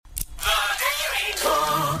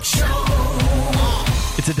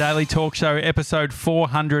It's a daily talk show, episode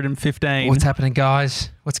 415. What's happening,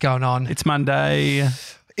 guys? What's going on? It's Monday.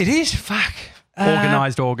 It is. Fuck.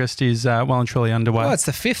 Organised August is well and truly underway. Well, it's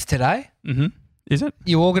the 5th today. Mm-hmm. Is it?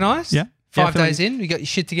 You organised? Yeah. 5 Yeah, days in? You got your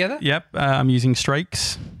shit together? Yep. I'm using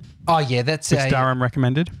Streaks, Oh, yeah. That's which a Durham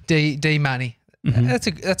recommended. D Money.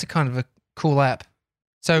 Mhm. That's a kind of a cool app.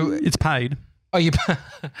 So, It's paid. you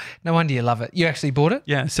no wonder you love it. You actually bought it?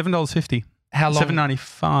 Yeah, $7.50. How long?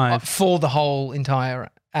 $7.95. For the whole entire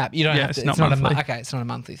app. You don't Yeah, have to. it's not monthly. Okay, it's not a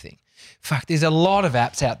monthly thing. Fuck, there's a lot of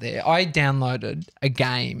apps out there. I downloaded a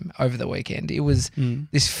game over the weekend. It was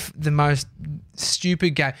the most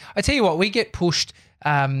stupid game. I tell you what, we get pushed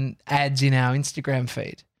ads in our Instagram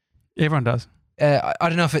feed. Everyone does. I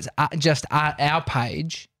don't know if it's just our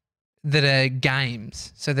page that are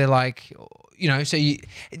games. So they're like, do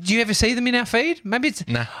you ever see them in our feed? Maybe it's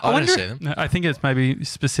No, I don't see them. No, I think it's maybe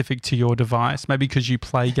specific to your device, maybe because you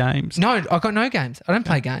play games. No, I've got no games. I don't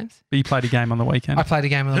play games. But you played a game on the weekend. I played a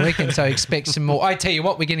game on the weekend, so expect some more. I tell you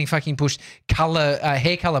what, we're getting fucking pushed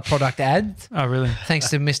hair color product ads. Oh, really?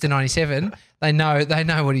 Thanks to Mr. 97. They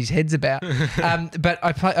know what his head's about. But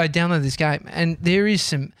I downloaded this game, and there is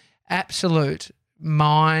some absolute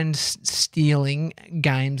mind-stealing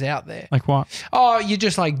games out there. Like what? Oh, you're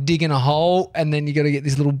just like digging a hole, and then you got to get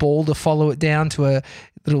this little ball to follow it down to a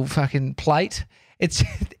little fucking plate.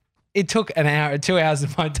 It took an hour, 2 hours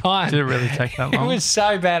of my time. Did it really take that It long? was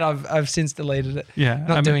so bad. I've since deleted it. Yeah.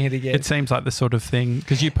 Not doing it again. It seems like the sort of thing,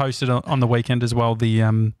 because you posted on the weekend as well,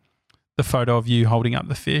 the photo of you holding up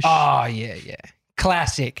the fish. Oh, yeah.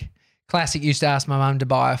 Classic. Used to ask my mum to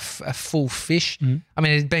buy a full fish. Mhm. I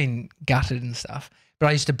mean, it had been gutted and stuff, but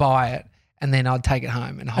I used to buy it and then I'd take it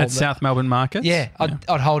home and hold At it. South Melbourne Markets? Yeah,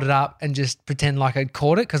 I'd hold it up and just pretend like I'd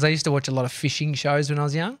caught it, because I used to watch a lot of fishing shows when I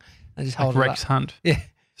was young. I just hold Like it Rex up. Hunt Yeah,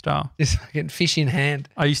 style. just fucking fish in hand.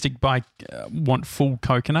 I used to want full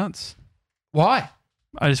coconuts. Why?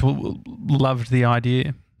 I just loved the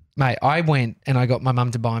idea. Mate, I went and I got my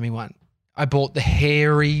mum to buy me one. I bought the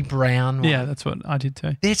hairy brown one. Yeah, that's what I did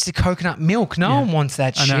too. That's the coconut milk. No one wants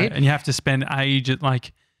that I know. shit. And you have to spend age at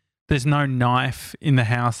there's no knife in the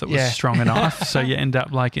house that was Yeah. strong enough. So you end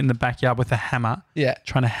up in the backyard with a hammer, Yeah.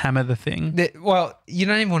 trying to hammer the thing. Well, you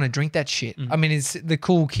don't even want to drink that shit. I mean, it's the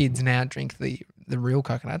cool kids now drink the real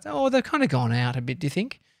coconuts. Oh, they've kind of gone out a bit, do you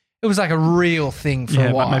think? It was like a real thing for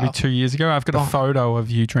a while. Maybe 2 years ago. I've got a photo of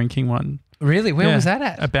you drinking one. Really? Where was that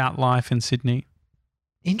at? About life in Sydney.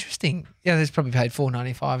 Interesting. Yeah, there's probably paid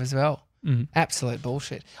 $4.95 as well. Mm. Absolute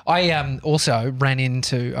bullshit. I also ran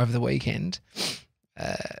into, over the weekend,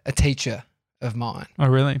 a teacher of mine. Oh,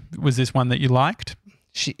 really? Was this one that you liked?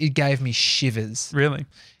 It gave me shivers. Really?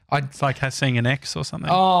 It's like seeing an ex or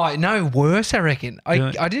something. Oh, no, worse, I reckon.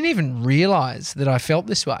 Really? I didn't even realise that I felt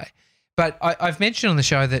this way. But I've mentioned on the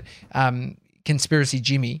show that Conspiracy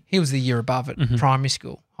Jimmy, he was the year above at primary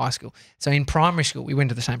school, high school. So in primary school, we went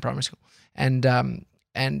to the same primary school.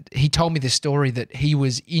 And he told me this story that he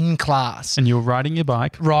was in class. And you were riding your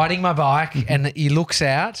bike. Riding my bike, and he looks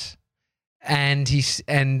out and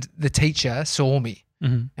the teacher saw me.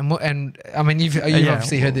 Mm-hmm. And I mean, you've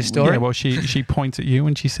obviously heard this story. Yeah, well, she points at you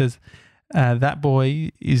and she says, that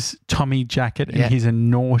boy is Tommy Jacket and he's a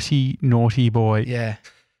naughty, naughty boy. Yeah.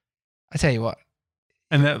 I tell you what.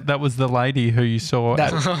 And that was the lady who you saw.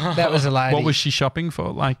 That was a lady. What was she shopping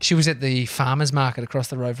for? She was at the farmer's market across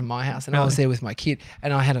the road from my house, and I was there with my kid,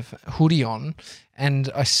 and I had a hoodie on,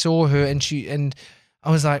 and I saw her, and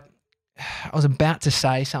I was like, I was about to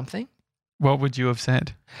say something. What would you have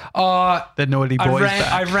said? Oh, the naughty boy's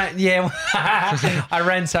back. I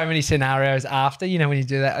ran so many scenarios after, when you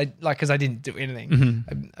do that, because I didn't do anything.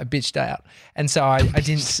 I bitched out, and so I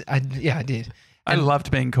did. I loved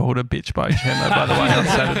being called a bitch by Chandler, by the way, on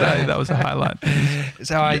Saturday. That was a highlight.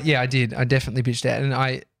 So I did. I definitely bitched out,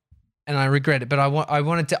 and I regret it. But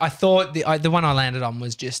I thought the one I landed on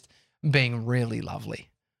was just being really lovely,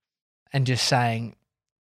 and just saying,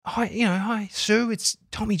 hi Sue, it's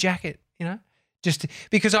Tommy Jacket, just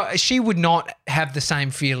because she would not have the same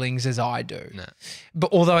feelings as I do. No.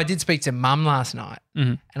 But although I did speak to Mum last night,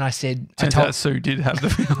 and I said, Turns out Sue did have the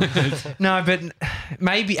feelings. No, but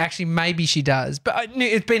maybe she does. But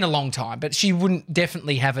it's been a long time. But she wouldn't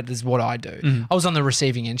definitely have it as what I do. I was on the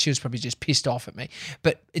receiving end. She was probably just pissed off at me.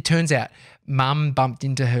 But it turns out Mum bumped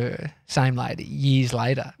into her, same lady, years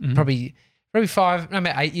later, probably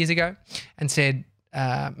 8 years ago, and said,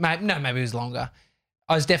 maybe it was longer.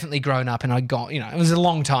 I was definitely grown up, and I got, it was a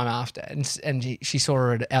long time after, and she saw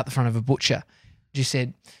her out the front of a butcher. She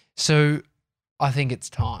said, "So I think it's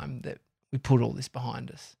time that we put all this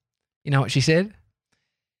behind us." You know what she said?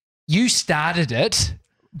 "You started it."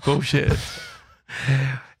 Bullshit.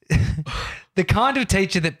 The kind of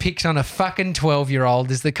teacher that picks on a fucking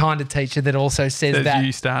 12-year-old is the kind of teacher that also says that.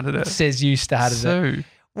 You started it. Says you started it. Sue.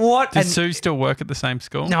 What? Does Sue still work at the same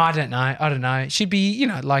school? No, I don't know. She'd be,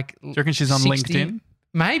 like. Do you reckon she's on 60? LinkedIn?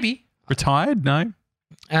 Maybe. Retired? No.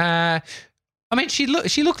 I mean, she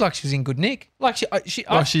looked like she was in good nick. Like she's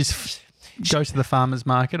goes to the farmer's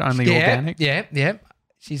market, only organic. Yeah.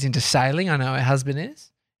 She's into sailing. I know her husband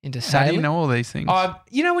is into sailing. How do you know all these things?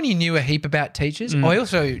 When you knew a heap about teachers. I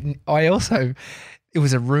also, it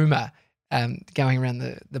was a rumor going around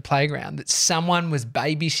the playground that someone was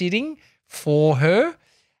babysitting for her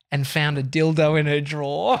and found a dildo in her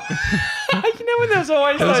drawer. When there was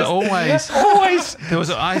always.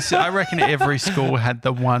 I reckon every school had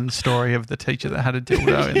the one story of the teacher that had a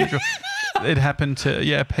dildo in the drawer. It happened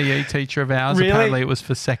to a PE teacher of ours. Really? Apparently, it was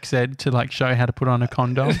for sex ed to show how to put on a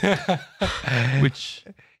condom, which.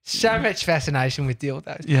 So much fascination with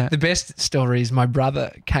dildos. Yeah. The best story is my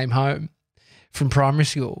brother came home from primary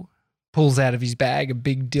school, pulls out of his bag a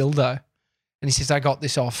big dildo, and he says, "I got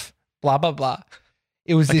this off blah blah blah."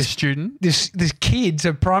 It was a student. This kid.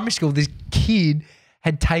 So primary school, this kid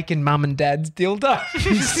had taken mum and dad's dildo,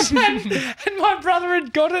 and my brother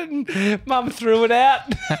had got it, and mum threw it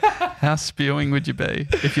out. How spewing would you be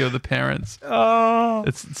if you're the parents? Oh,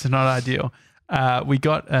 it's not ideal. We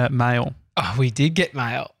got mail. Oh, we did get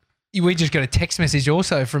mail. We just got a text message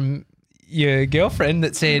also from your girlfriend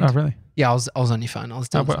that said, "Oh, really? Yeah, I was on your phone. I was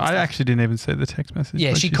doing I actually didn't even see the text message."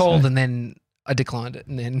 Yeah, she called and then I declined it,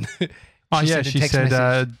 and then she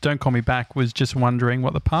said, "Don't call me back. Was just wondering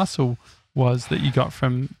what the parcel was that you got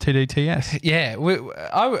from TDTS." Yeah,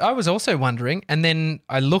 I was also wondering, and then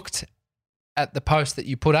I looked at the post that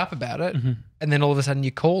you put up about it, and then all of a sudden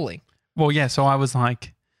you're calling. Well, yeah. So I was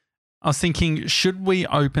thinking, should we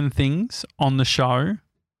open things on the show,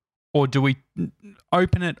 or do we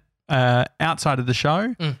open it outside of the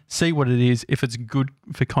show, see what it is? If it's good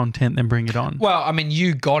for content, then bring it on. Well, I mean,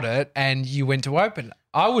 you got it and you went to open it.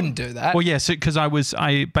 I wouldn't do that. Well, yeah, because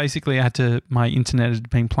my internet had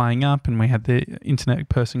been playing up, and we had the internet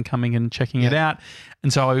person coming and checking it out,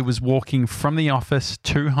 and so I was walking from the office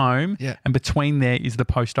to home, and between there is the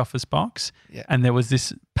post office box, and there was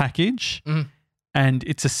this package. And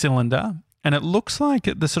it's a cylinder, and it looks like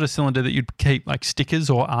the sort of cylinder that you'd keep stickers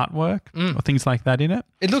or artwork or things like that in it.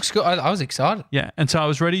 It looks good. I was excited. Yeah, and so I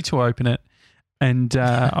was ready to open it, and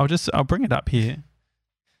I'll bring it up here.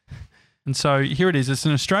 And so here it is. It's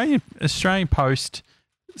an Australian Post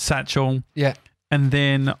satchel. Yeah, and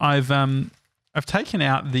then I've taken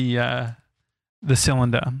out the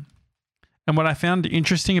cylinder, and what I found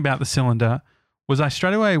interesting about the cylinder was I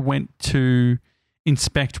straight away went to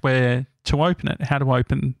inspect where to open it, how to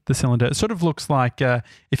open the cylinder. It sort of looks like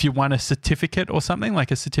if you won a certificate or something,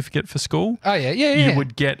 like a certificate for school. Oh, yeah. You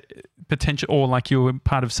would get potential, or you were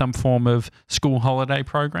part of some form of school holiday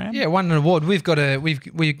program. Yeah, won an award. We've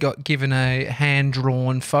got given a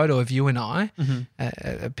hand-drawn photo of you and I,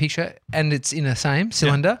 a picture, and it's in the same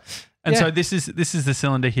cylinder. Yeah. And so this is the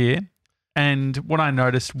cylinder here. And what I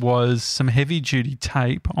noticed was some heavy-duty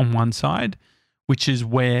tape on one side, which is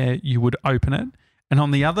where you would open it. And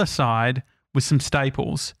on the other side was some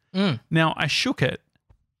staples. Now, I shook it,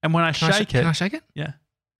 and when I shake it... Can I shake it? Yeah.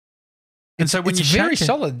 And so when you shake it... It's very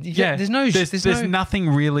solid. Yeah. There's nothing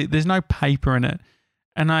really... There's no paper in it.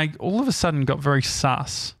 And I all of a sudden got very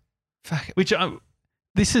sus. Fuck it. Which...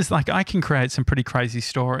 this is I can create some pretty crazy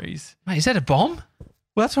stories. Mate, is that a bomb?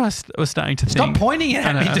 Well, that's what I was starting to think. Stop pointing it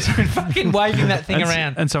at me, just fucking waving that thing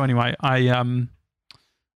around. And so anyway,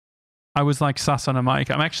 I was sus on a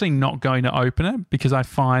mic. I'm actually not going to open it because I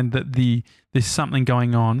find that there's something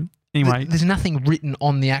going on. Anyway. There's nothing written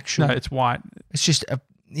on the actual. No, it's white. It's just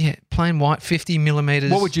plain white, 50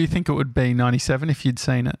 millimeters. What would you think it would be, 97, if you'd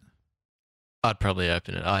seen it? I'd probably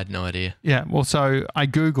open it. I had no idea. Yeah, well, so I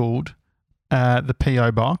Googled the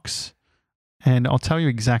P.O. box, and I'll tell you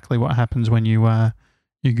exactly what happens when you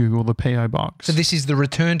Google the P.O. box. So this is the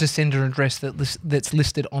return to sender address that's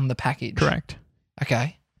listed on the package? Correct.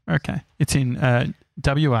 Okay. It's in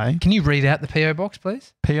WA. Can you read out the P.O. box,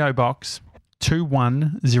 please? P.O. box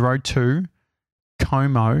 2102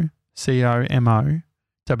 Como, COMO,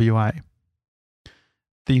 WA.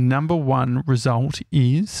 The number one result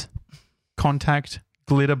is contact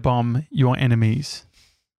glitter bomb your enemies.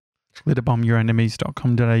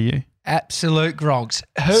 glitterbombyourenemies.com.au. Absolute grogs.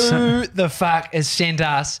 Who the fuck has sent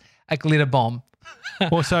us a glitter bomb?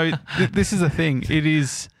 Well, so this is the thing. It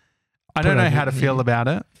is... I don't know how to feel about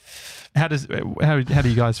it. How do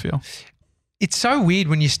you guys feel? It's so weird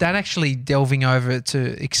when you start actually delving over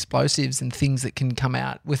to explosives and things that can come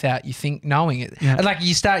out without you knowing it. Yeah.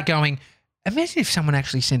 You start going, imagine if someone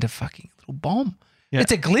actually sent a fucking little bomb. Yeah.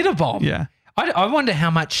 It's a glitter bomb. Yeah. I wonder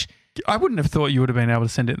how much. I wouldn't have thought you would have been able to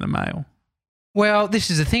send it in the mail. Well, this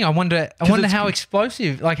is the thing. I wonder how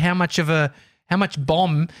explosive, like how much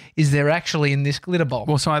bomb is there actually in this glitter bomb?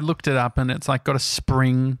 Well, so I looked it up, and it's like got a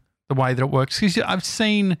spring the way that it works. Because I've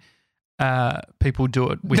seen people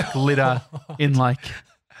do it with glitter in like.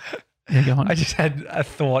 Yeah, go on. I just had a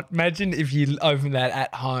thought. Imagine if you open that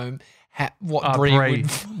at home. What Brie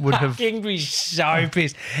would have be so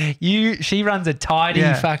pissed. She runs a tidy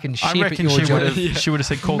fucking ship. I reckon she would have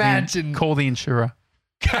said, call the insurer.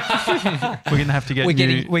 We're gonna have to get.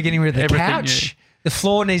 We're getting rid of the couch. New. The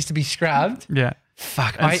floor needs to be scrubbed. Yeah.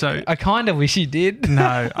 Fuck. I kind of wish he did.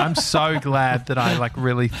 No, I'm so glad that I like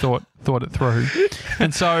really thought it through.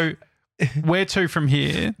 And so, where to from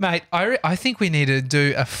here, mate? I think we need to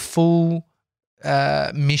do a full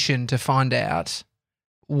mission to find out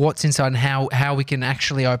what's inside and how we can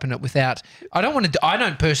actually open it without. I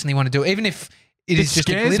don't personally want to do it, even if it is just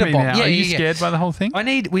a glitter bomb. Now. Are you scared by the whole thing?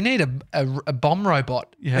 We need a bomb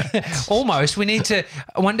robot. Yeah. Almost. We need to.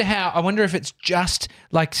 I wonder if it's just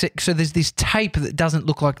like so. There's this tape that doesn't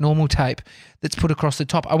look like normal tape that's put across the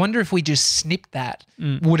top. I wonder if we just snip that,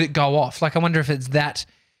 would it go off? Like I wonder if it's that.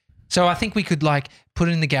 So I think we could like put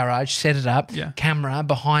it in the garage, set it up, camera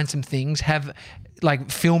behind some things, have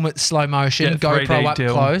like film it slow motion, GoPro up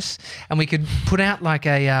close, and we could put out like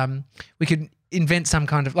we could invent some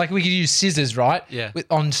kind of, like we could use scissors, right? Yeah.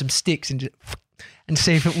 On some sticks and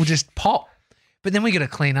see if it will just pop. But then we got to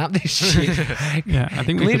clean up this shit. Yeah, I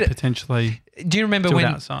think we could potentially. Do you remember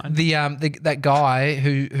when that guy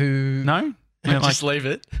who? No, just leave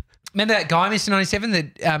it. Remember that guy, Mr. 97,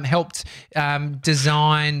 that helped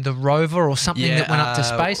design the rover or something that went up to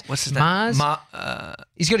space? What's his Mars? name?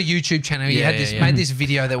 He's got a YouTube channel. He made this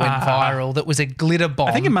video that went viral that was a glitter bomb.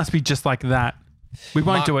 I think it must be just like that. We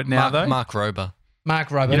won't do it now, though. Mark Rober.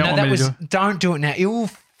 Don't do it now. It will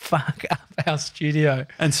fuck up our studio.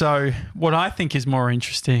 And so what I think is more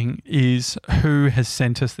interesting is who has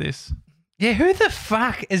sent us this. Yeah, who the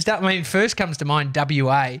fuck is that? I mean, first comes to mind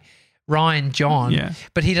WA, Ryan John,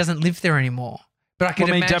 but he doesn't live there anymore. But I could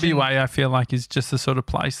imagine WA, I feel like, is just the sort of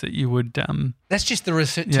place that you would. That's just the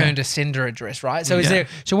return to sender address, right? So is there?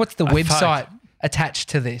 So what's the website attached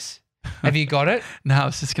to this? Have you got it? No, I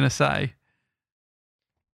was just going to say.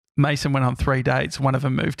 Mason went on 3 dates. One of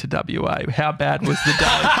them moved to WA. How bad was the day?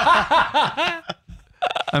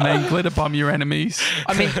 I mean, glitter bomb your enemies.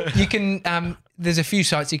 I mean, you can. There's a few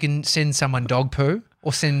sites you can send someone dog poo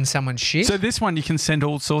or send someone shit. So this one you can send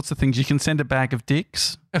all sorts of things. You can send a bag of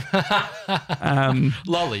dicks,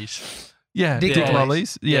 lollies. Yeah, dick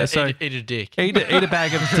lollies. Yeah, so eat a dick. Eat a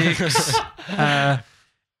bag of dicks.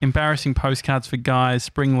 Embarrassing postcards for guys.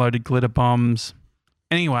 Spring-loaded glitter bombs.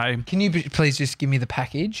 Anyway, can you please just give me the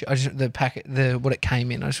package? What it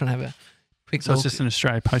came in. I just want to have a quick look. It's just an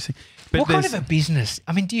Australia posting. But what kind of a business?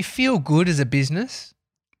 I mean, do you feel good as a business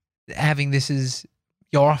having this as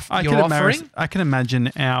your offering? I can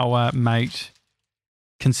imagine our mate,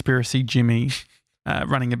 Conspiracy Jimmy,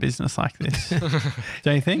 running a business like this.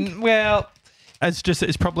 Don't you think? Well,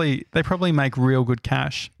 they probably make real good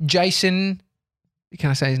cash. Jason. Can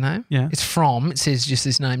I say his name? Yeah. It says just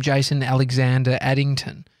his name, Jason Alexander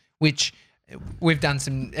Addington, which we've done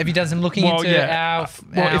some. Have you done some looking into our.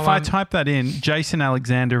 If I type that in, Jason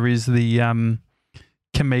Alexander is the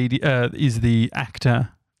is the actor.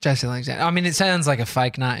 Jason Alexander. I mean, it sounds like a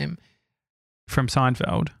fake name. From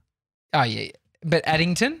Seinfeld. Oh, yeah. But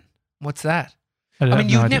Addington? What's that? I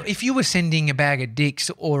mean, if you were sending a bag of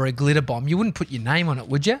dicks or a glitter bomb, you wouldn't put your name on it,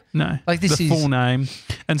 would you? No. Like this the full name.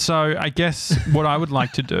 And so I guess what I would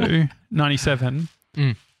like to do, 97,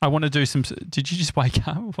 I want to do some. Did you just wake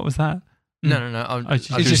up? What was that? No.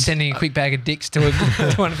 He's just sending a quick bag of dicks to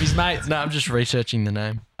one of his mates. No, I'm just researching the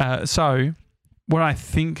name. So what I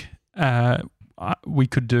think we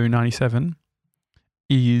could do, 97,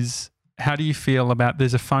 is how do you feel about,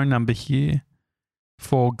 there's a phone number here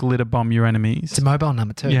for Glitter Bomb Your Enemies. It's a mobile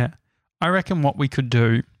number too. Yeah. I reckon what we could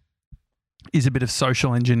do is a bit of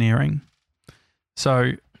social engineering.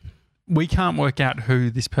 So we can't work out who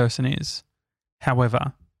this person is.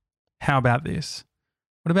 However, how about this?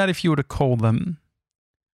 What about if you were to call them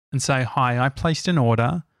and say, hi, I placed an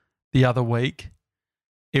order the other week.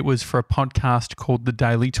 It was for a podcast called The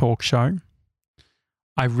Daily Talk Show.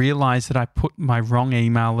 I realized that I put my wrong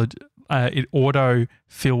email. It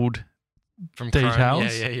auto-filled from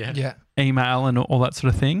details, yeah, email and all that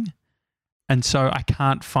sort of thing. And so I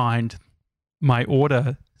can't find my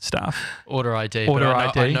order stuff. Order ID.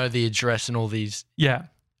 I know the address and all these. Yeah.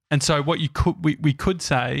 And so what we could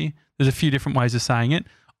say, there's a few different ways of saying it.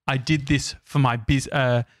 I did this for my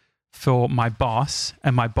boss,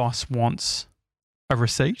 and my boss wants a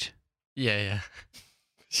receipt. Yeah.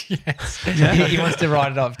 Yes. Yeah. He wants to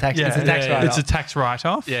write it off. It's a tax write-off. It's a tax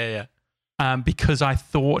write-off. Yeah. Because I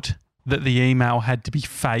thought that the email had to be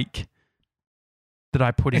fake that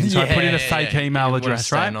I put in. So I put in a fake email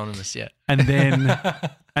address, right? Anonymous, yeah.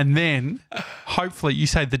 And then hopefully you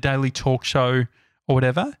say the Daily Talk Show or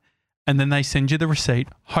whatever, and then they send you the receipt.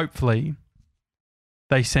 Hopefully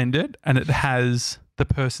they send it and it has the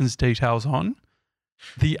person's details on.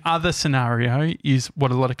 The other scenario is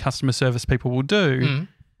what a lot of customer service people will do. Mm.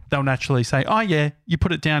 They'll naturally say, oh, yeah, you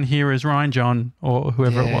put it down here as Ryan John or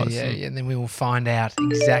whoever it was. Yeah, and then we will find out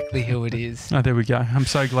exactly who it is. Oh, there we go. I'm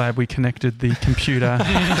so glad we connected the computer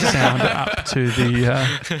sound up to the... do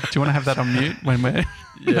you want to have that on mute when we're...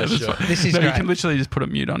 Yeah, sure. This is great. You can literally just put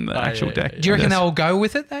it mute on the actual deck. Do you reckon they'll go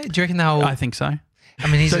with it, though? Do you reckon they'll... I think so. I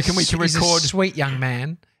mean, he's a sweet young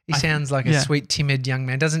man. He sounds like a sweet, timid young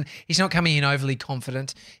man. He's not coming in overly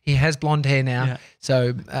confident. He has blonde hair now,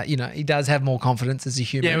 so he does have more confidence as a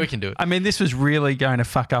human. Yeah, we can do it. I mean, this was really going to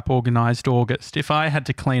fuck up Organised August. If I had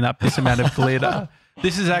to clean up this amount of glitter,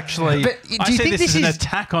 this is actually. But I say this is an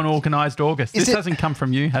attack on Organised August. This doesn't come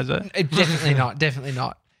from you, has it? Definitely not. Definitely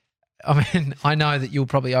not. I mean, I know that you'll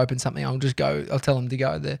probably open something. I'll tell them to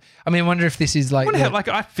go there. I mean, I wonder if this is like...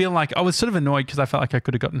 I feel like I was sort of annoyed because I felt like I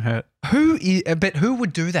could have gotten hurt. But who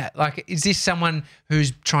would do that? Like, is this someone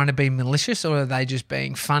who's trying to be malicious or are they just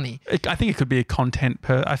being funny? I think it could be a content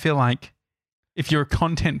I feel like if you're a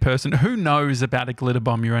content person, who knows about a Glitter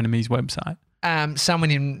Bomb Your Enemies website? Someone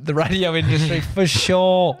in the radio industry for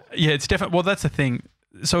sure. Yeah, it's definitely... Well, that's the thing.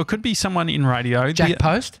 So it could be someone in radio. Jack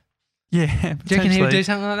Post? Yeah, do you reckon he would do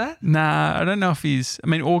something like that? Nah, I don't know if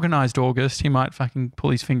Organised August, he might fucking pull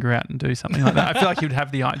his finger out and do something like that. I feel like he would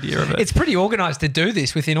have the idea of it. It's pretty organised to do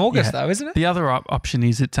this within August though, isn't it? The other option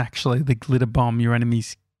is it's actually the Glitter Bomb Your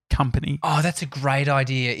Enemies company. Oh, that's a great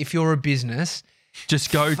idea. If you're a business...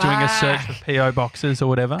 Just go doing a search for PO boxes or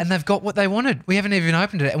whatever. And they've got what they wanted. We haven't even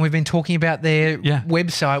opened it and we've been talking about their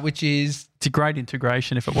website, which is... It's a great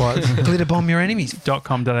integration if it was.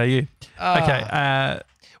 glitterbombyyourenemies.com.au. Okay,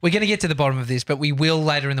 we're going to get to the bottom of this, but we will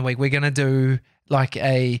later in the week. We're going to do like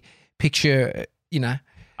a picture,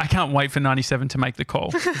 I can't wait for 97 to make the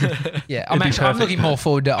call. Yeah, I'm looking more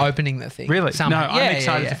forward to opening the thing. Really? No, I'm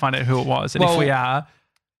excited to find out who it was. And if we are,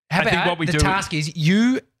 I think what we do... The task is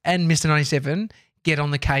you and Mr. 97 get on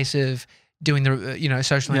the case of doing the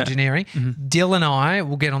social engineering. Mm-hmm. Dill and I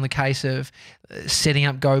will get on the case of setting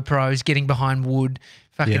up GoPros, getting behind wood.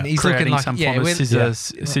 He's creating looking like some form of scissor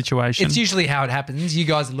situation. It's usually how it happens. You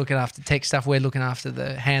guys are looking after tech stuff. We're looking after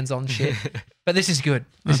the hands-on shit. But this is good.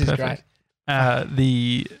 This is great.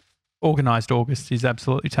 The Organised August is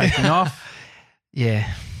absolutely taking off.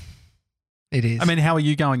 Yeah, it is. I mean, how are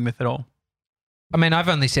you going with it all? I mean, I've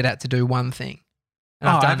only set out to do one thing.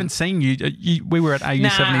 I haven't seen you. We were at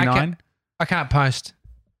AU79. I can't post.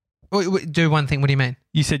 Do one thing. What do you mean?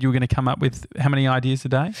 You said you were going to come up with how many ideas a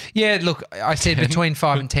day? Yeah, look, I said between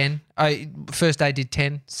 5 and 10. First day did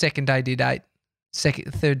 10. Second day did 8.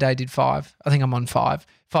 Third day did 5. I think I'm on 5.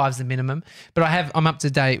 5's the minimum. But I'm up to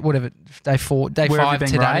day 4, day Where 5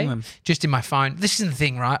 today. Them? Just in my phone. This is the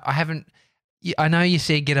thing, right? I know you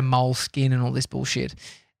see get a mole skin and all this bullshit.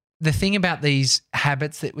 The thing about these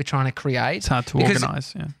habits that we're trying to create. It's hard to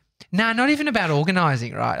organise, yeah. No, not even about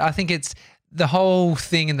organising, right? I think it's the whole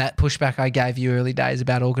thing in that pushback I gave you early days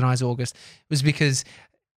about Organised August was because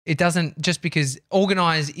it doesn't just because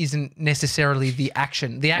organise isn't necessarily the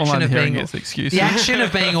action. The action of being the action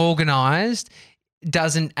of being organised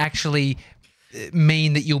doesn't actually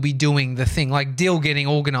mean that you'll be doing the thing. Like Dill getting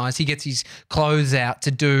organised, he gets his clothes out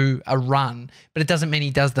to do a run, but it doesn't mean he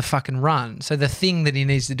does the fucking run. So the thing that he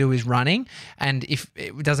needs to do is running, and if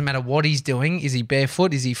it doesn't matter what he's doing, is he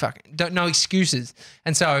barefoot? Is he no excuses.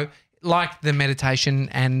 And so like the meditation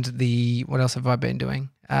and the what else have I been doing?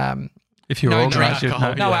 If you're organised,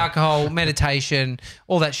 no alcohol, meditation,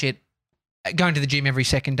 all that shit. Going to the gym every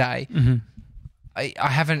second day. Mm-hmm. I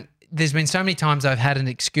haven't. There's been so many times I've had an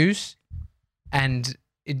excuse. And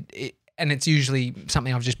it's usually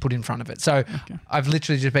something I've just put in front of it. So I've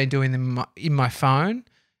literally just been doing them in my phone,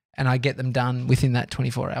 and I get them done within that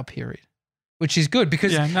 24-hour period, which is good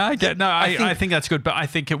because I think that's good, but I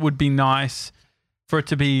think it would be nice for it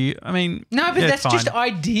to be. I mean, no, but that's just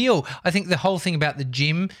ideal. I think the whole thing about the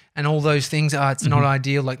gym and all those things, it's not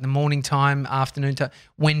ideal. Like the morning time, afternoon time,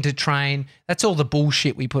 when to train. That's all the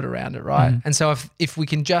bullshit we put around it, right? And so if we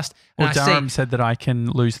can just, Durham said that I can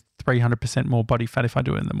lose 300% more body fat if I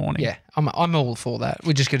do it in the morning. Yeah, I'm all for that.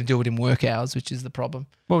 We're just going to do it in work hours, which is the problem.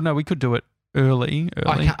 Well, no, we could do it early.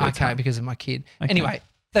 I can't because of my kid. Okay. Anyway,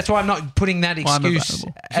 that's why I'm not putting that excuse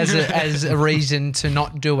as a reason to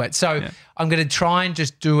not do it. So I'm going to try and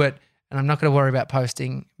just do it and I'm not going to worry about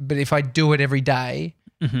posting. But if I do it every day,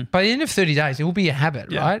 by the end of 30 days, it will be a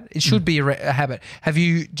habit, right? It should be a habit. Do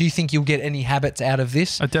you think you'll get any habits out of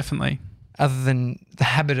this? Definitely. Other than the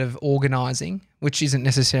habit of organising, which isn't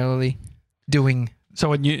necessarily doing.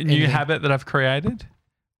 So a new habit that I've created,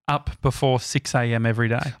 up before 6 a.m. every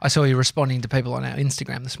day. I saw you responding to people on our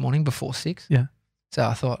Instagram this morning before 6. Yeah. So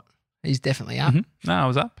I thought he's definitely up. No, I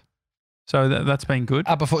was up. So that's been good.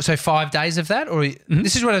 Up before, so 5 days of that? Or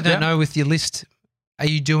this is what I don't know with your list. Are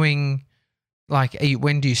you doing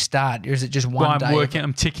when do you start? Or is it just one day?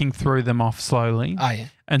 I'm ticking through them off slowly. Oh, yeah.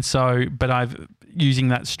 And so, but using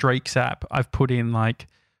that Streaks app, I've put in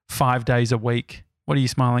 5 days a week. What are you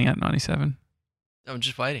smiling at, 97? I'm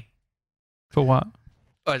just waiting. For what?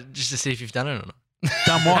 Oh, just to see if you've done it or not.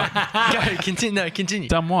 Done what? Go, continue.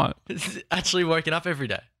 Done what? Actually woken up every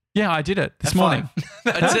day. Yeah, I did it this morning.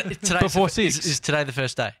 Before 6. Is today the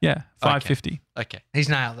first day? Yeah, 5:50. Okay. He's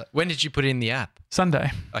nailed it. When did you put in the app?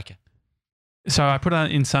 Sunday. Okay. So I put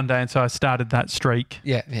it in Sunday, and so I started that streak.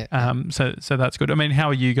 Yeah. So that's good. I mean, how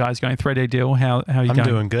are you guys going? 3D deal. How are you going? I'm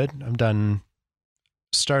doing good.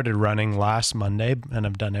 Started running last Monday, and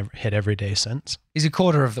I've hit every day since. He's a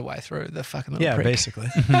quarter of the way through the fucking little prick. Basically.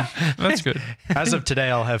 That's good. As of today,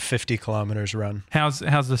 I'll have 50 kilometers run. How's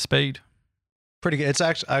the speed? Pretty good. It's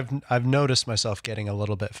actually I've noticed myself getting a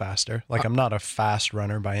little bit faster. I'm not a fast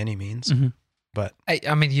runner by any means, but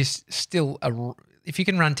I mean, you still if you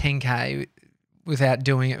can run 10K without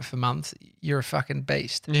doing it for months, you're a fucking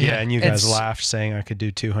beast. Yeah, and you guys laughed saying I could do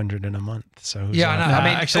 200 in a month. So I know. I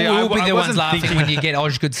mean, actually, we'll be the ones laughing when you get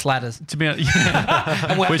Osgood slatters. To be honest,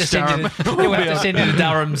 and we'll have to send you to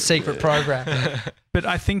Durham's secret program. But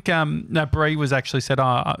I think Bree was actually said,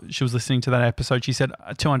 she was listening to that episode. She said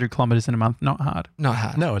 200 kilometers in a month, not hard. Not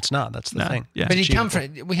hard. No, it's not. That's the thing. Yeah. But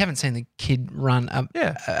we haven't seen the kid run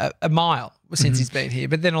a mile since he's been here,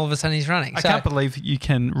 but then all of a sudden he's running. I can't believe you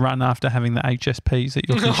can run after having the HSPs that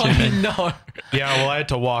you're consuming. No. Yeah, well, I had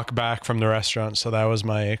to walk back from the restaurant, so that was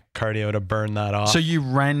my cardio to burn that off. So you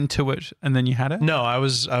ran to it and then you had it? No, I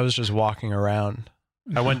was just walking around.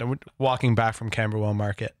 I went walking back from Camberwell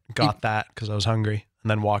Market, got that because I was hungry, and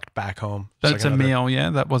then walked back home. That's a meal, yeah?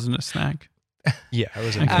 That wasn't a snack? Yeah, it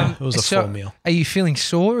was a meal. It was a full meal. Are you feeling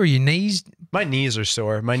sore or your knees? My knees are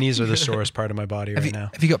sore. My knees are the sorest part of my body now.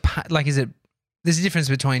 Have you got, there's a difference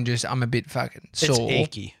between just I'm a bit fucking sore. It's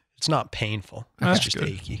achy. It's not painful. Okay. It's just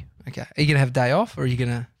achy. Okay. Are you going to have a day off or are you going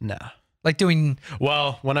to? Nah.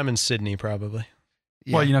 Well, when I'm in Sydney, probably.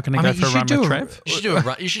 Yeah. Well, you're not going to go for a run with Trev? You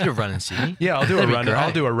should do a run in Sydney. Yeah, I'll do a run.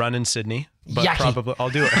 I'll do a run in Sydney. But Yucky. probably I'll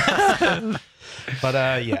do it.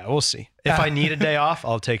 But yeah, we'll see. If I need a day off,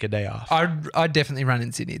 I'll take a day off. I'd definitely run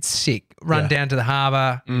in Sydney. It's sick. Run down to the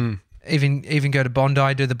harbour. Even go to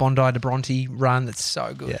Bondi, do the Bondi to Bronte run. That's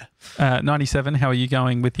so good. Yeah. 97, how are you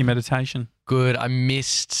going with your meditation? Good. I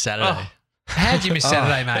missed Saturday. Oh, how'd you miss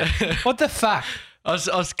Saturday, mate? What the fuck? I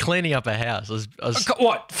was cleaning up a house. I was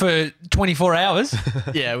what, for 24 hours?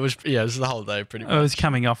 it was the whole day pretty much. It was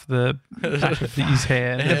coming off the back of his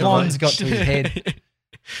hair. The blonde's got to his head.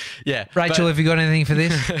 Yeah. Rachel, have you got anything for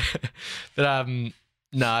this? But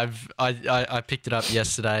no, I picked it up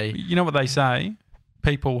yesterday. You know what they say?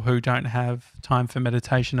 People who don't have time for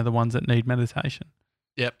meditation are the ones that need meditation.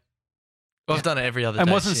 Yep. Well, I've done it every other day.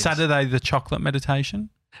 And wasn't Saturday the chocolate meditation?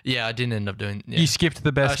 Yeah, I didn't end up doing. Yeah. You skipped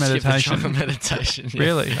the best meditation. Skipped the chocolate meditation. Yeah.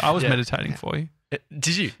 Really? I was meditating for you.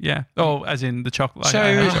 Did you? Yeah. Oh, as in the chocolate. So,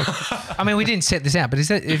 I mean, we didn't set this out, but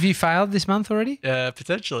have you failed this month already?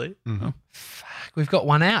 Potentially. Mm-hmm. Fuck, we've got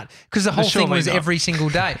one out because the whole thing was every single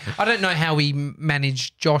day. I don't know how we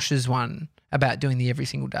managed Josh's one about doing the every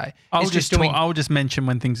single day. I'll just mention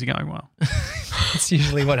when things are going well. It's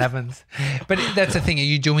usually what happens. But that's the thing. Are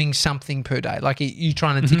you doing something per day? Like, are you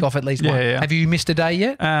trying to tick off at least one? Yeah. Have you missed a day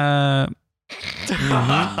yet? Let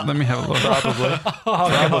me have a look. Probably.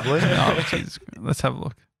 Probably. Oh, geez. Let's have a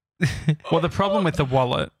look. Well, the problem with the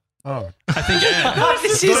wallet, Oh. I think.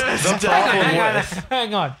 This is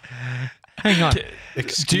hang on.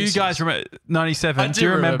 Do you guys remember 97? Do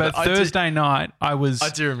you remember Thursday night? I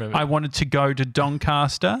do remember. I wanted to go to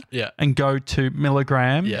Doncaster and go to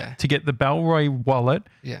Milligram to get the Bellroy wallet,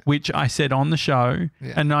 which I said on the show.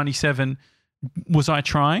 And 97, was I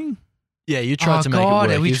trying? Yeah, you tried to make it work.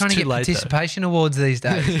 Are we trying to get participation awards these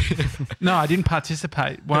days? No, I didn't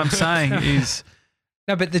participate. What I'm saying is,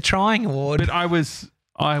 no, but the trying award. But I was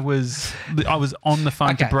on the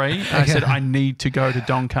phone to Bree. I said, I need to go to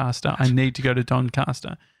Doncaster. And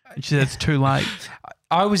she said, it's too late.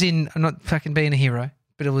 I'm not fucking being a hero,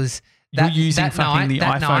 but it was You're using that fucking night- the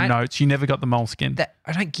that iPhone night- notes. You never got the moleskin. That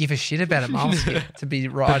I don't give a shit about a moleskin to be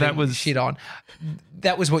writing that was- shit on.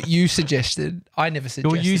 That was what you suggested. I never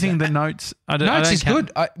suggested. You're using that. the notes. I don't, Notes I don't is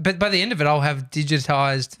count- good, but by the end of it, I'll have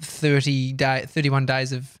digitized 31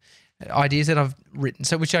 days of ideas that I've written,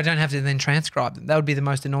 so which I don't have to then transcribe them. That would be the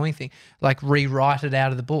most annoying thing, like rewrite it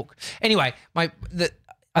out of the book. Anyway,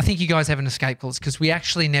 I think you guys have an escape clause because we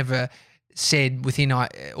actually never said within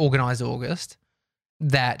Organised August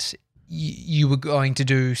that you were going to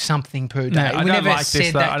do something per day. No, I we don't never like said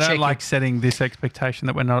this. Though. that. I don't check-in. like setting this expectation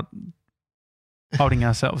that we're not holding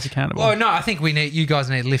ourselves accountable. Well, no, I think you guys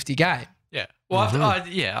need to lift your game. Yeah. Well,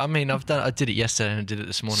 I mean, I did it yesterday and I did it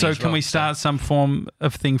this morning. So as can well, we start some form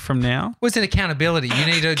of thing from now? Well, it's an accountability. You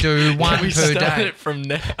need to do one Can we per start day. it from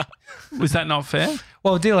now? Was that not fair?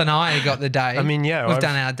 Well, Dylan and I got the day. I mean, yeah, We've I've-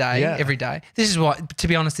 done our day yeah. every day. This is what, to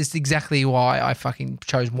be honest, this is exactly why I fucking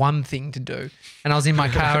chose one thing to do. And I was in my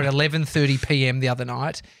car at 11:30 p.m. the other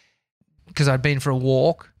night because I'd been for a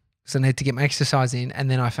walk, so I needed to get my exercise in, and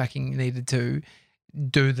then I fucking needed to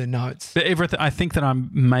do the notes. But everything, I think that I'm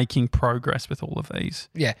making progress with all of these.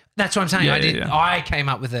 Yeah, that's what I'm saying. Yeah, I came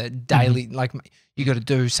up with a daily, like you got to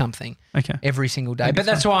do something Okay. every single day. That'd be But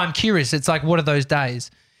that's why I'm curious. It's like, what are those days?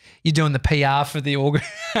 You're doing the PR for the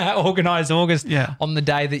Organised August Yeah. on the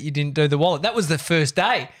day that you didn't do the wallet. That was the first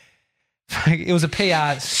day. It was a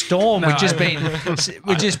PR storm. No, we just I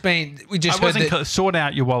heard wasn't that. sort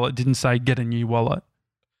out your wallet. Didn't say get a new wallet.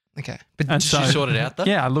 Okay, but And Did so you sort it out though?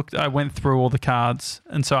 Yeah, I went through all the cards,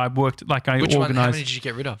 and so I worked like I Which one? How organized. many did you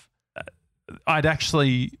get rid of? I'd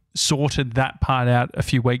actually sorted that part out a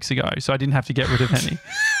few weeks ago, so I didn't have to get rid of any.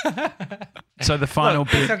 So the final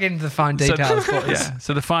let's bit. not get into the fine So- details, boys. yeah.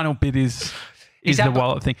 So the final bit is that the what-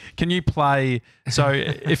 wallet thing. Can you play? So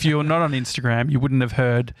if you're not on Instagram, you wouldn't have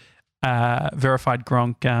heard Verified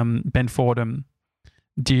Gronk. Ben Fordham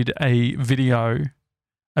did a video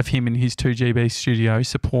of him in his 2GB studio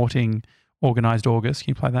supporting Organised August.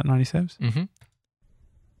 Can you play that, 97s? Mm-hmm.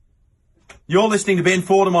 You're listening to Ben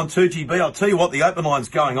Fordham on 2GB. I'll tell you what, the open line's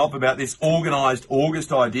going off about this Organised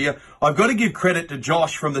August idea. I've got to give credit to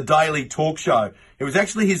Josh from the Daily Talk Show. It was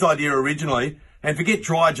actually his idea originally. And forget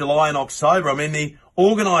dry July and October. I mean, the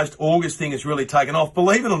Organised August thing has really taken off.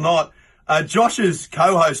 Believe it or not, Josh's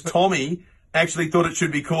co-host Tommy actually thought it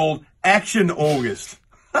should be called Action August.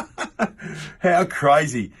 How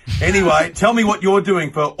crazy. Anyway, tell me what you're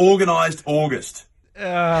doing for Organised August.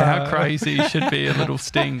 How crazy should be a little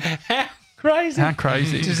sting. How crazy. How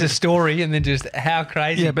crazy. Just a story and then just how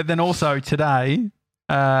crazy. Yeah, but then also today,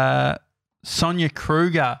 Sonia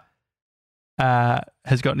Kruger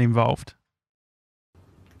has gotten involved.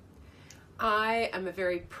 I am a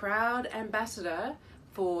very proud ambassador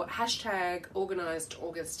for hashtag Organised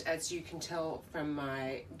August, as you can tell from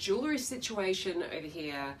my jewellery situation over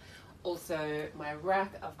here. Also, my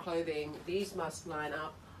rack of clothing. These must line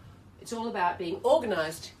up. It's all about being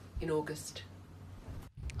organised in August.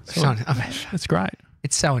 That's great.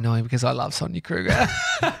 It's so annoying because I love Sonia Kruger.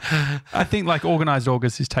 I think like Organised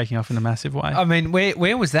August is taking off in a massive way. I mean,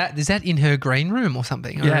 where was that? Is that in her green room or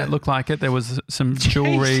something? Yeah, it looked like it. There was some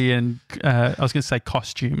jewelry and I was going to say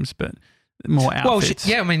costumes, but more outfits.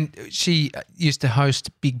 Well, I mean, she used to host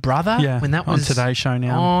Big Brother when that on was Today Show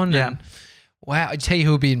now. on. Yeah. And, wow, I tell you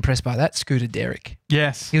who would be impressed by that? Scooter Derrick.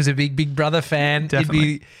 Yes. He was a big Brother fan. Definitely.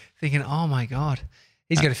 He'd be thinking, oh my God,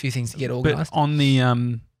 he's got a few things to get But organised. on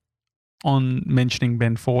the on mentioning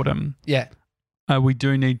Ben Fordham, Yeah. we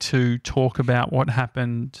do need to talk about what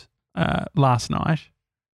happened last night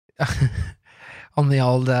On the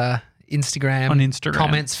old Instagram, on Instagram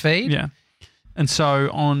comments feed. Yeah. And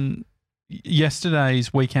so on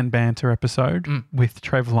yesterday's Weekend Banter episode with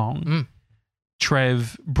Trev Long,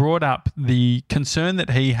 Trev brought up the concern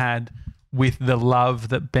that he had with the love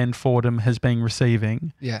that Ben Fordham has been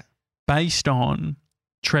receiving Yeah. based on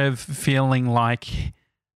Trev feeling like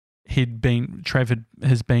Trev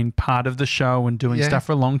has been part of the show and doing Yeah. stuff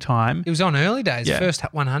for a long time. It was on early days, Yeah. first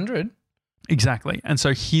 100. Exactly. And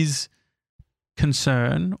so his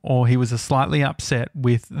concern, or he was slightly upset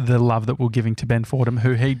with the love that we're giving to Ben Fordham,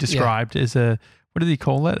 who he described as a, what did he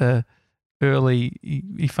call it?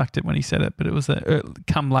 He fucked it when he said it, but it was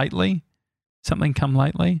come lately.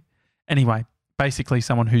 Anyway, basically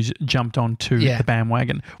someone who's jumped onto the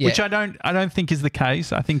bandwagon, which I don't think is the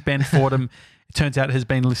case. I think Ben Fordham, it turns out, has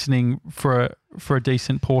been listening for a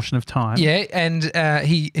decent portion of time. Yeah, and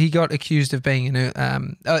he got accused of being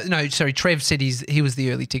Trev said he was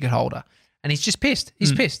the early ticket holder, and he's just pissed.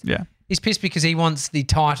 He's pissed. Yeah. He's pissed because he wants the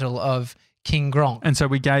title of King Gronk. And so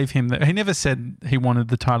we gave him that. He never said he wanted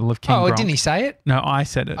the title of King Gronk. Oh, didn't he say it? No, I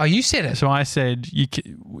said it. Oh, you said it. So I said, you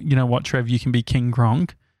know what, Trev, you can be King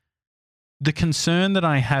Gronk, The concern that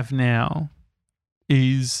I have now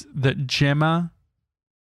is that Gemma,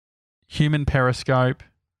 Human Periscope,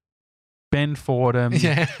 Ben Fordham,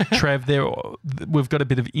 Trev, we've got a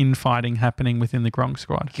bit of infighting happening within the Gronk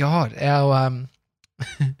squad. God,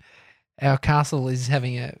 our castle is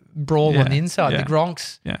having a brawl on the inside. The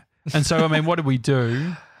Gronks. Yeah. And so, I mean, what do we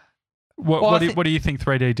do? What do you think,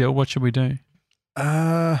 3D Deal? What should we do?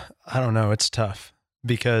 I don't know. It's tough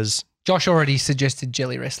because Josh already suggested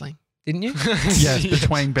jelly wrestling, didn't you? Yes,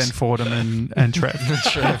 between Ben Fordham and Trev.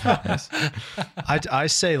 Yes. I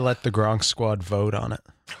say let the Gronk squad vote on it.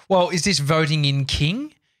 Well, is this voting in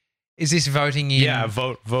King? Is this voting in? Yeah,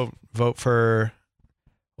 vote for.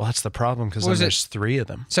 Well, that's the problem because there's 3 of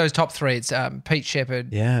them. So it's top 3. It's Pete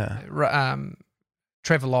Shepherd,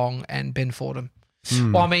 Trevor Long, and Ben Fordham.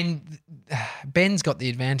 Well, I mean, Ben's got the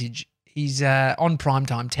advantage. He's on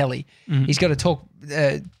primetime telly. He's got a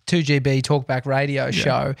 2GB talkback radio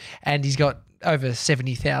show, and he's got over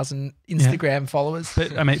 70,000 Instagram followers.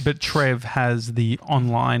 But Trev has the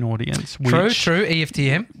online audience. True,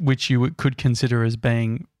 EFTM. Which you could consider as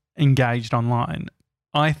being engaged online.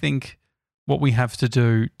 I think what we have to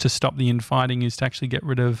do to stop the infighting is to actually get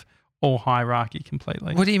rid of all hierarchy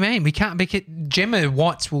completely. What do you mean? We can't make it. Gemma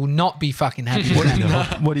Watts will not be fucking happy with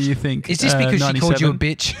that. What do you think? Is this because 97? She called you a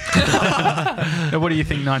bitch? What do you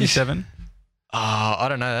think, 97? I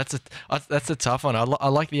don't know. That's a tough one. I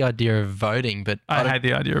like the idea of voting, but I hate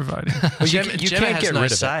the idea of voting. Well, Gemma can't get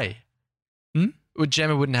rid of say. Well,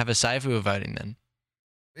 Gemma wouldn't have a say if we were voting then.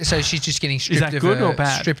 So she's just getting stripped Is that good or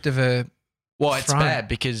bad? Stripped of her. Well, it's bad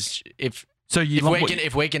because if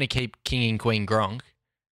we're going to keep King and Queen Gronk,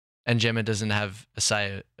 and Gemma doesn't have a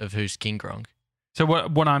say of who's King Gronk. So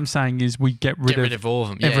what I'm saying is we get rid of all of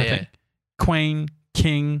them. Everything. Yeah. Queen,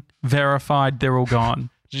 King, verified, they're all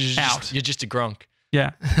gone. Out. You're just a Gronk.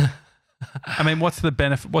 Yeah. I mean, what's the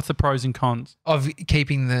benefit? What's the pros and cons of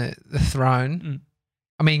keeping the throne?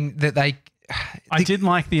 I mean, that I did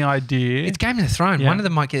like the idea. It's Game of the Throne. Yeah. One of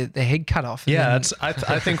them might get their head cut off. Yeah,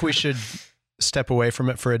 I think we should step away from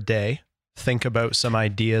it for a day. Think about some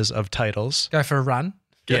ideas of titles. Go for a run.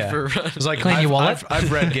 It's like clean your wallet. I've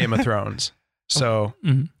read Game of Thrones, so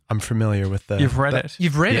I'm familiar with the. You've read it.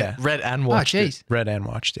 You've read it. Read and watched. Oh, jeez. Read and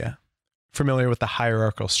watched. Yeah, familiar with the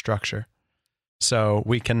hierarchical structure, so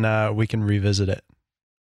we can revisit it.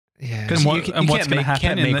 Yeah, because what's going to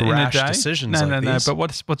happen in rash a day? decisions? No. But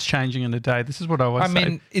what's changing in a day? This is what I always say.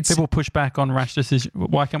 Mean, people push back on rash decisions.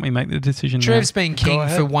 Why can't we make the decision? Trev's been king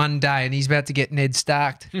for one day, and he's about to get Ned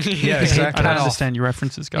Starked. Yeah, exactly. I don't understand your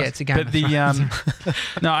references, guys. Yeah, it's a game. But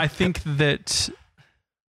no, I think that.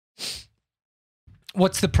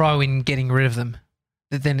 What's the pro in getting rid of them?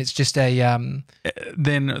 That then it's just a.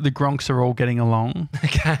 Then the Gronks are all getting along.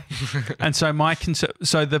 Okay. And so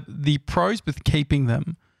so the pros with keeping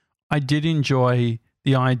them. I did enjoy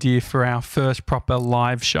the idea for our first proper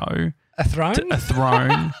live show. A throne? A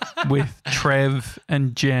throne with Trev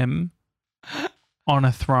and Jem on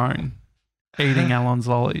a throne eating Allen's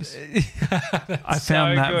lollies. I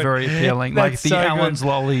found that very appealing. That's like the Allen's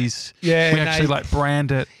lollies. Yeah, we actually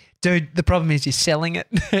brand it. Dude, the problem is you're selling it.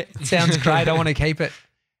 It sounds great. I want to keep it.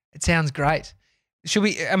 It sounds great. Should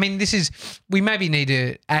we, we maybe need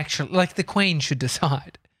to actually, the Queen should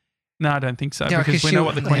decide. No, I don't think so because we know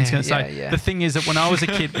what the Queen's going to say. Yeah. The thing is that when I was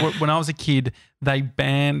a kid, they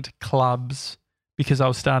banned clubs because I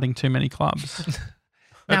was starting too many clubs.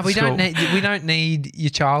 No, we don't need your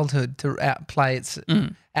childhood to outplay its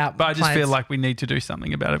out. But I just feel like we need to do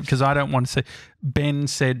something about it because I don't want to see. Ben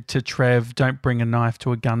said to Trev, "Don't bring a knife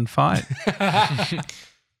to a gunfight,"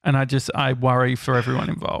 and I worry for everyone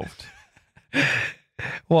involved.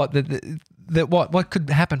 What what could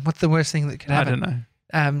happen? What's the worst thing that could happen? I don't know.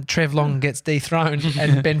 Trev Long gets dethroned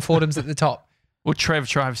and Ben Fordham's at the top. Well, Trev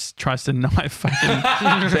tries to knife fucking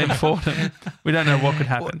Ben Fordham. We don't know what could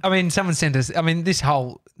happen. Someone sent us. This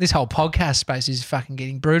whole podcast space is fucking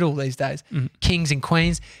getting brutal these days. Kings and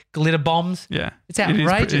queens, glitter bombs. Yeah, it's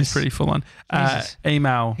outrageous. It's pretty full on.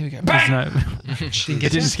 Email. Here we go.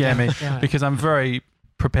 It didn't scare me because I'm very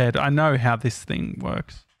prepared. I know how this thing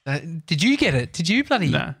works. Did you get it? Did you bloody?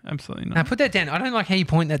 No, absolutely not. Now put that down. I don't like how you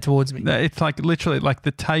point that towards me. No, it's literally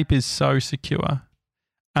the tape is so secure.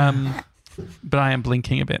 But I am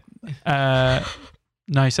blinking a bit.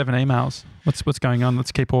 97 emails. What's going on?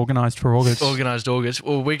 Let's keep organised for August. Organised August.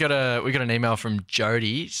 Well, we got an email from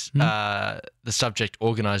Jodie's. The subject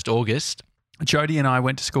organised August. Jodie and I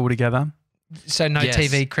went to school together. So no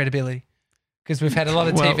TV credibility because we've had a lot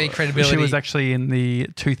of TV credibility. She was actually in the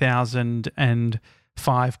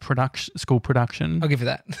 2005 school production. I'll give her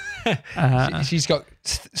that. She's got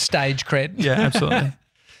stage cred. Yeah, absolutely.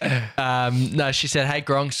 No, she said, "Hey,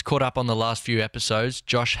 Gronks, caught up on the last few episodes.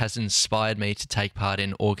 Josh has inspired me to take part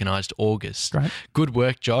in Organised August. Great. Good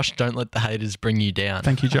work, Josh. Don't let the haters bring you down."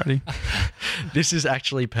 Thank you, Jody. This is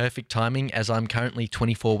actually perfect timing as I'm currently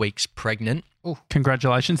 24 weeks pregnant. Ooh.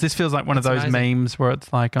 Congratulations. This feels like one of those amazing. memes where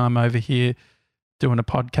it's like I'm over here doing a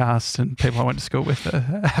podcast and people I went to school with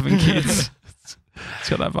are having kids. It's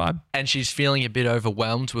got that vibe. And she's feeling a bit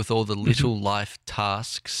overwhelmed with all the little life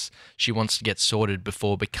tasks she wants to get sorted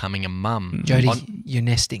before becoming a mum. Jody, you're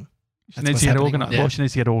nesting. She needs to get organised. Well, she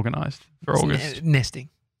needs to get organised for August. Nesting.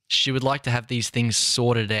 She would like to have these things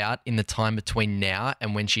sorted out in the time between now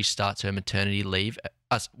and when she starts her maternity leave.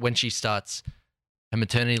 When she starts her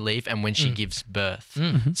maternity leave and when she gives birth.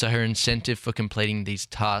 Mm-hmm. So her incentive for completing these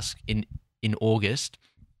tasks in August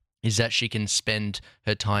is that she can spend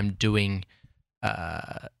her time doing.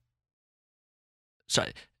 It's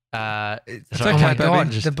okay, oh my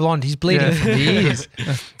God, the blonde. He's bleeding from the ears.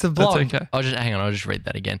 It's a blonde. That's okay. I'll just read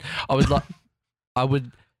that again. I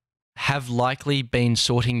would have likely been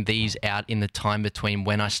sorting these out in the time between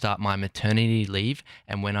when I start my maternity leave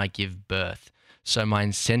and when I give birth. So my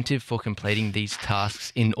incentive for completing these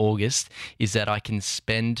tasks in August is that I can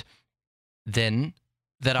then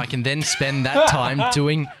spend that time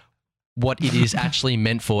doing what it is actually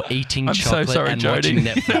meant for, eating chocolate and Jody. watching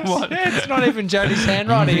Netflix. It's not even Jody's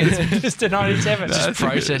handwriting. It's just a 97. Just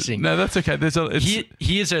processing. No, that's okay.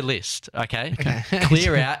 Here's her list, okay?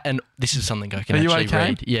 Clear out, and this is something I can actually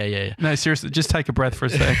read. Yeah. No, seriously, just take a breath for a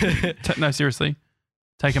sec. No, seriously,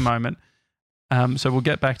 take a moment. So we'll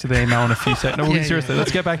get back to the email in a few seconds. No, seriously,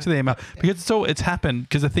 let's get back to the email because it's happened.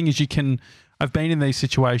 Because the thing is, I've been in these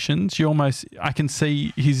situations. I can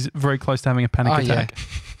see he's very close to having a panic attack. Yeah.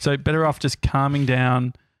 So better off just calming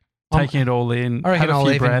down, taking it all in. I reckon have a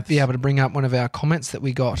few I'll breaths. even be able to bring up one of our comments that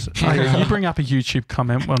we got. You bring up a YouTube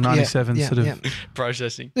comment. Well, 97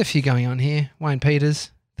 processing. There's a few going on here. Wayne Peters,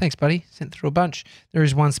 thanks, buddy. Sent through a bunch. There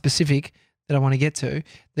is one specific that I want to get to.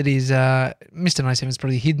 That is Mr. 97's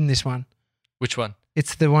probably hidden this one. Which one?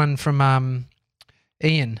 It's the one from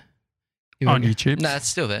Ian. On YouTube? No, it's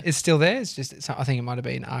still there. It's still there. It's just, I think it might have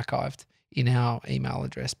been archived in our email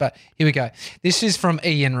address. But here we go. This is from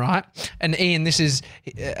Ian, right? And Ian, this is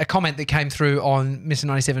a comment that came through on Mr.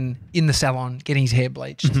 97 in the salon getting his hair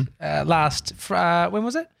bleached last, when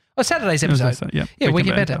was it? Oh, Saturday's episode. Yeah,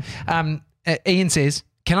 Weekend Banter. Ian says,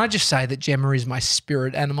 "Can I just say that Gemma is my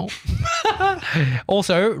spirit animal?"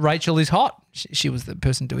 Also, Rachel is hot. She was the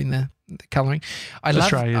person doing the colouring.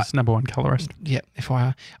 Australia's number one colourist. Yeah,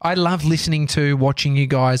 FYI. I love watching you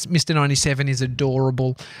guys. Mr. 97 is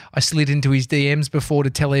adorable. I slid into his DMs before to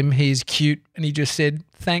tell him he is cute, and he just said,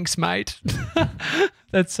 "Thanks, mate."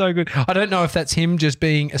 That's so good. I don't know if that's him just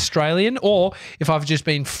being Australian or if I've just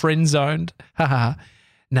been friend-zoned.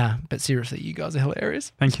 Nah, but seriously, you guys are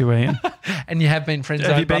hilarious. Thank you, Ian. And you have been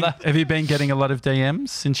friend-zoned, brother. Have you been getting a lot of DMs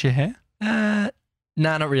since your hair?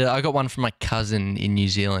 No, not really. I got one from my cousin in New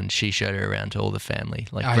Zealand. She showed her around to all the family,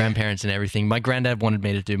 grandparents and everything. My granddad wanted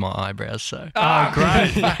me to do my eyebrows, so. Oh,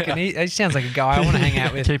 great. He sounds like a guy I want to hang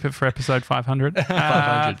out with. Keep it for episode 500.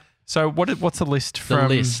 500. So what's the list from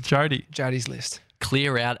Jody? Jody's list.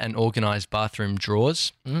 Clear out and organise bathroom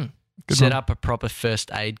drawers. Good Set one. up a proper first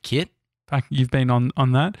aid kit. You've been on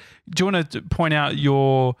that. Do you want to point out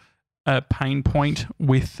your pain point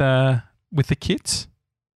with the kits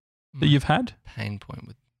that you've had? Pain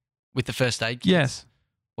point with the first aid kits? Yes.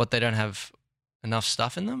 What, they don't have enough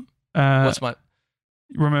stuff in them?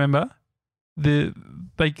 Remember, they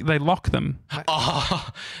lock them. Oh,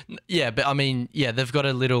 yeah, but I mean, yeah, they've got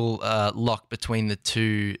a little lock between the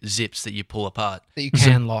two zips that you pull apart. That you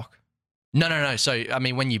can lock. No. So, I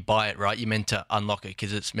mean, when you buy it, right, you're meant to unlock it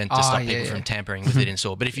because it's meant to stop people from tampering with it in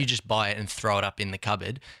store. But if you just buy it and throw it up in the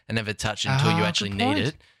cupboard and never touch it until you actually need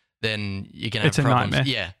it, then you're going to have problems. It's a nightmare.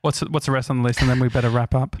 Yeah. What's the rest on the list? And then we better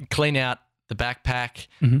wrap up. Clean out the backpack.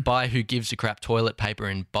 Buy Who Gives a Crap toilet paper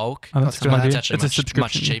in bulk. Oh, that's a good idea. It's actually It's a subscription.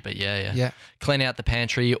 much cheaper. Yeah. Clean out the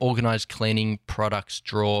pantry, organise cleaning products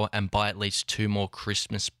drawer, and buy at least 2 more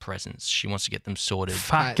Christmas presents. She wants to get them sorted.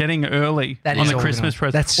 Getting early on the Christmas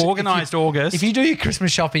present. That's organised August. If you do your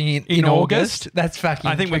Christmas shopping in August, that's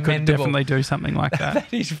fucking I think we could definitely do something like that.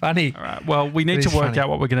 That is funny. All right. Well, we need to work out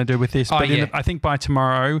what we're going to do with this. But I think by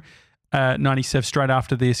tomorrow, 97, straight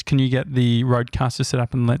after this, can you get the Roadcaster set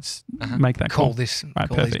up and let's make that call? This. Right,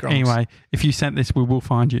 call perfect. Anyway, if you sent this, we will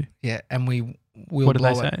find you. Yeah, and we will. What did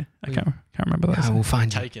they say? I can't remember that. We'll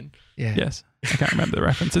find you. Taken. Yeah. Yes. I can't remember the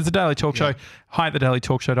reference. It's a Daily Talk Show. Hi at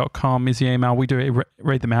thedailytalkshow.com is the email. We do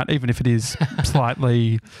read them out, even if it is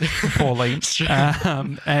slightly poorly.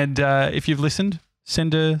 And if you've listened,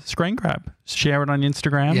 send a screen grab, share it on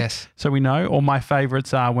Instagram. Yes. So we know. Or my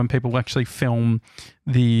favourites are when people actually film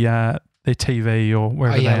their TV or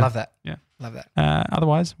wherever Oh, yeah, they I are. love that. Yeah. Love that.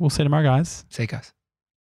 Otherwise, we'll see you tomorrow, guys. See you guys.